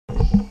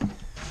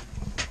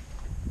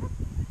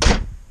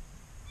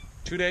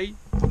Today,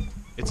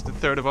 it's the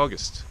 3rd of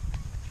August.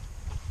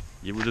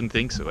 You wouldn't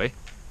think so, eh?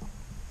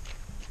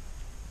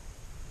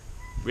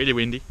 Really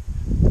windy.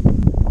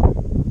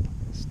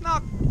 It's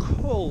not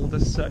cold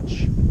as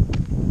such,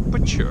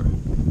 but sure.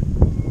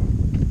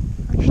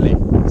 Actually,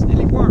 it's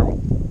nearly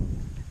warm.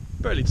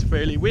 But it's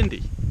fairly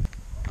windy.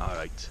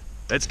 Alright,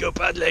 let's go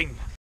paddling!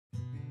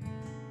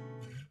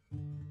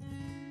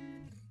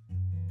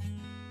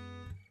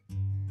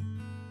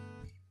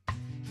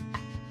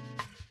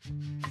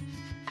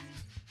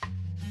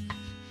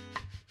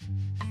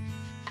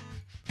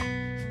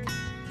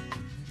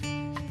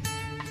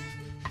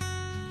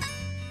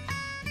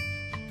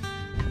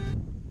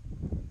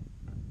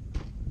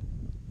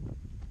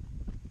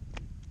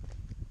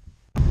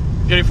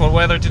 Beautiful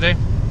weather today.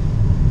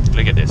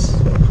 Look at this.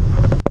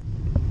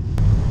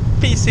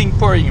 Piecing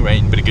pouring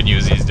rain, but the good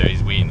news is there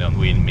is wind, and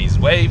wind means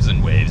waves,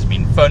 and waves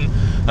mean fun,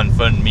 and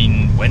fun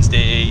mean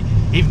Wednesday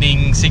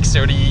evening,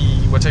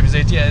 6:30, what time is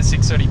it? Yeah,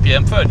 6:30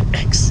 p.m. fun.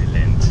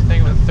 Excellent. I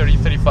think about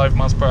 30-35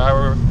 miles per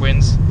hour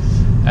winds.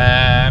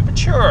 But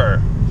sure,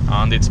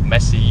 and it's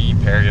messy,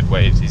 period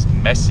waves is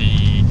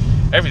messy,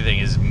 everything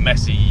is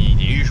messy,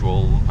 the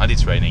usual, and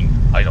it's raining.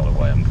 I don't know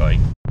why I'm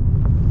going.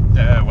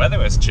 The weather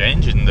has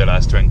changed in the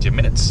last 20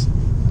 minutes.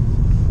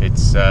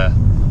 It's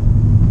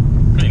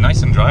pretty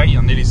nice and dry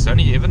and nearly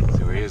sunny even.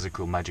 So here's a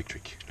cool magic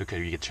trick. Look how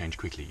you get changed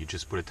quickly. You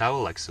just put a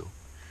towel like so.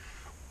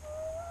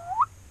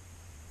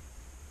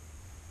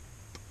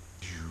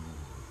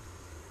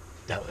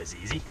 That was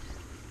easy.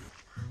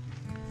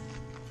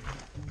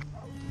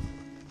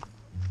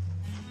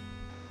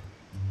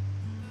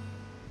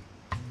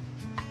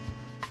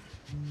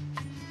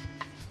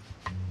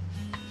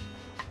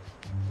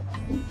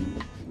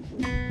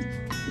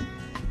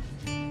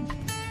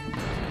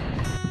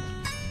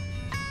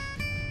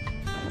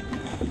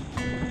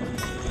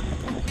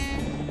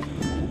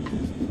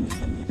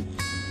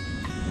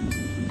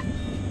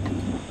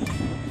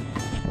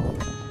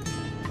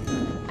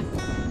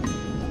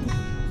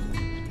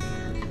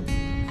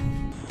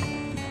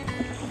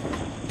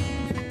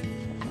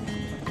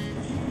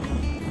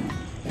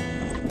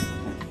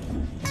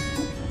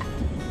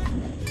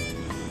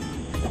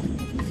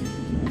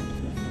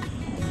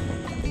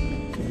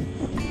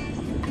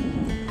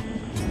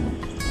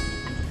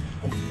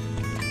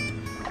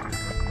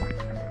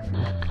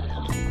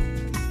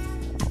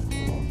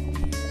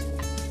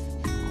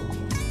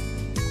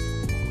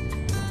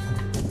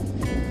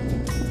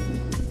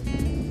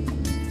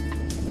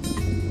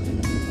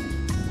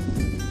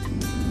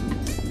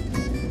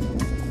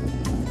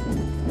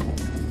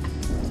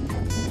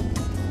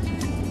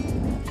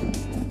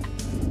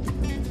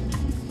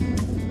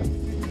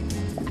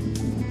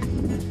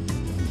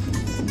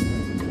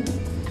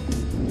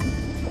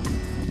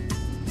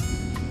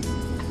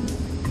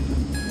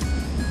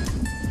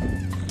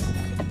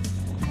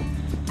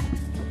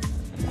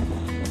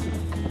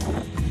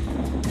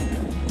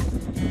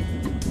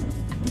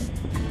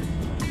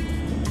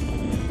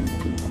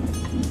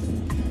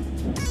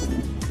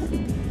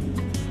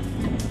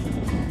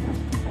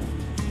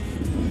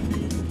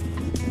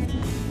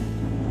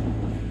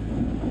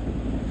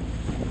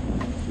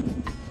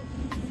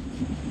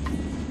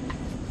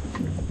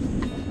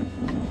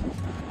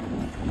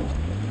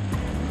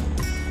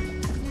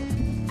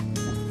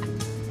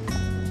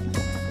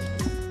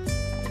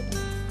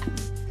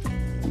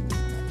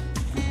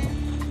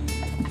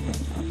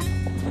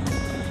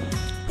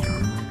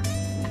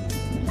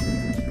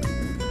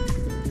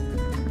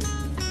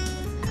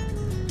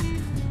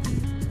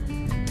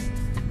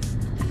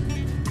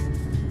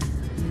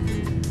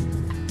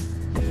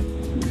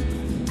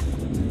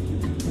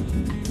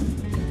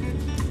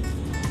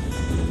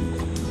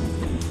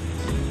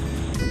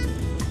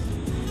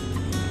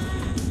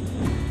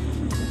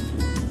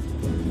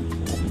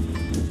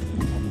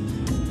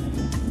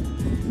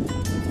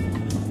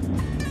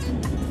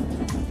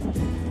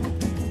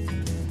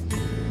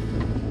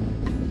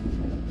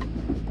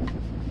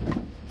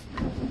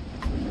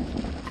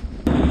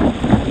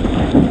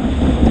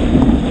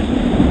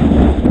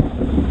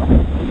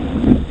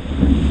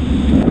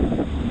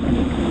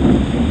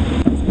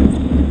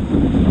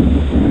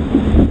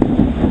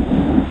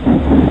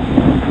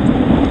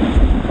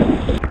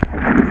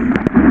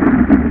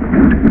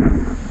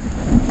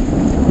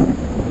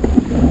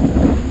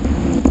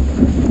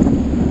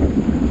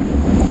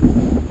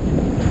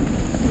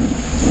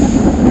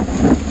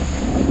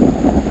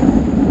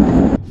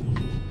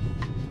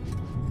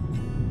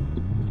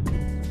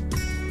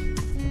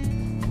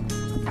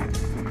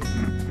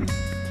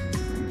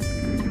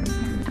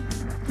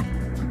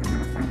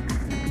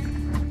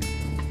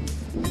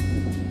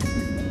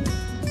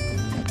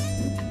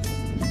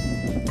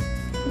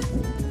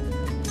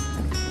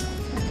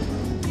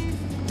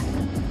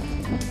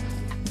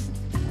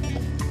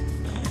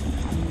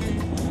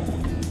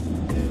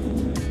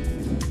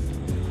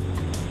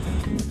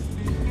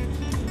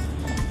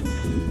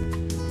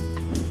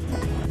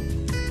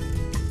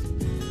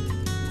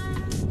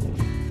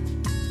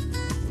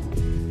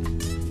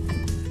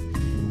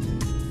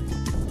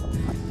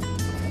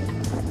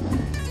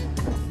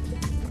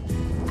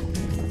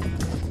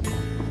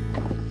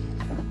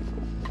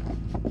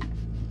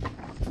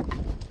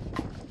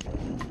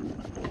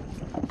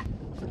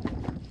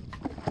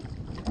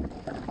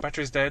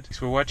 battery's dead. Thanks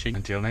for watching.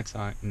 Until next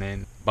time, and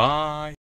then bye.